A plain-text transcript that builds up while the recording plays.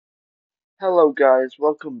Hello guys,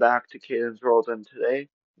 welcome back to Caden's World, and today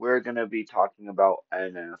we're gonna be talking about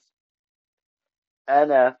NF.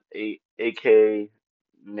 NF, aka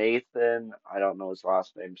Nathan, I don't know his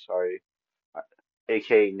last name, sorry, uh,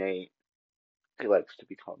 aka Nate. He likes to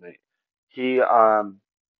be called Nate. He um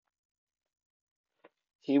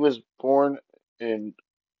he was born in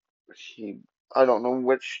he I don't know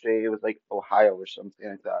which state, it was like Ohio or something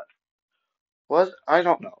like that. Was I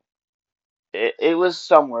don't know. It was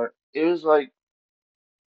somewhere. It was like,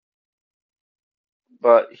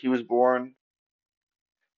 but he was born.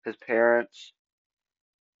 His parents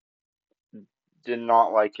did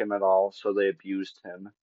not like him at all, so they abused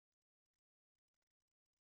him.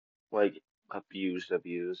 Like abused,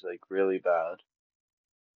 like really bad.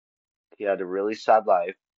 He had a really sad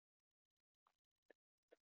life,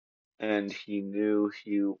 and he knew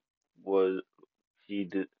was he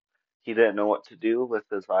did he didn't know what to do with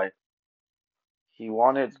his life. He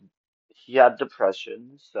wanted he had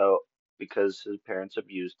depression, so because his parents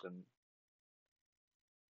abused him.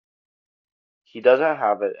 He doesn't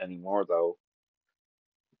have it anymore though.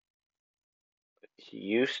 He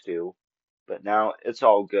used to, but now it's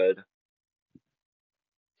all good.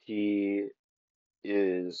 He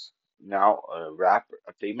is now a rapper,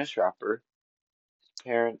 a famous rapper. His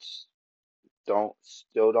parents don't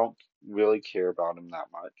really care about him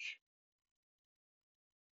that much.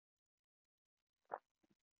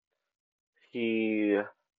 He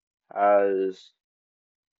has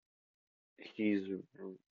he's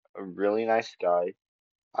a really nice guy.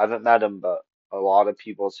 I haven't met him, but a lot of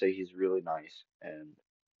people say he's really nice, and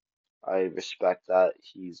I respect that.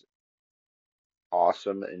 He's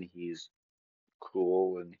awesome and he's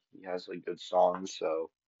cool and he has like good songs, so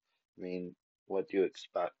I mean, what do you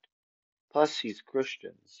expect? Plus he's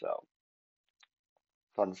Christian, so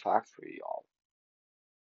fun fact for y'all,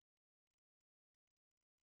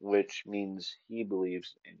 which means he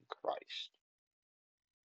believes in Christ.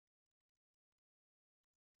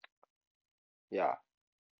 Yeah,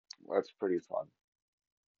 that's pretty fun.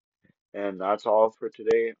 And that's all for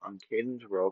today on Caden's World.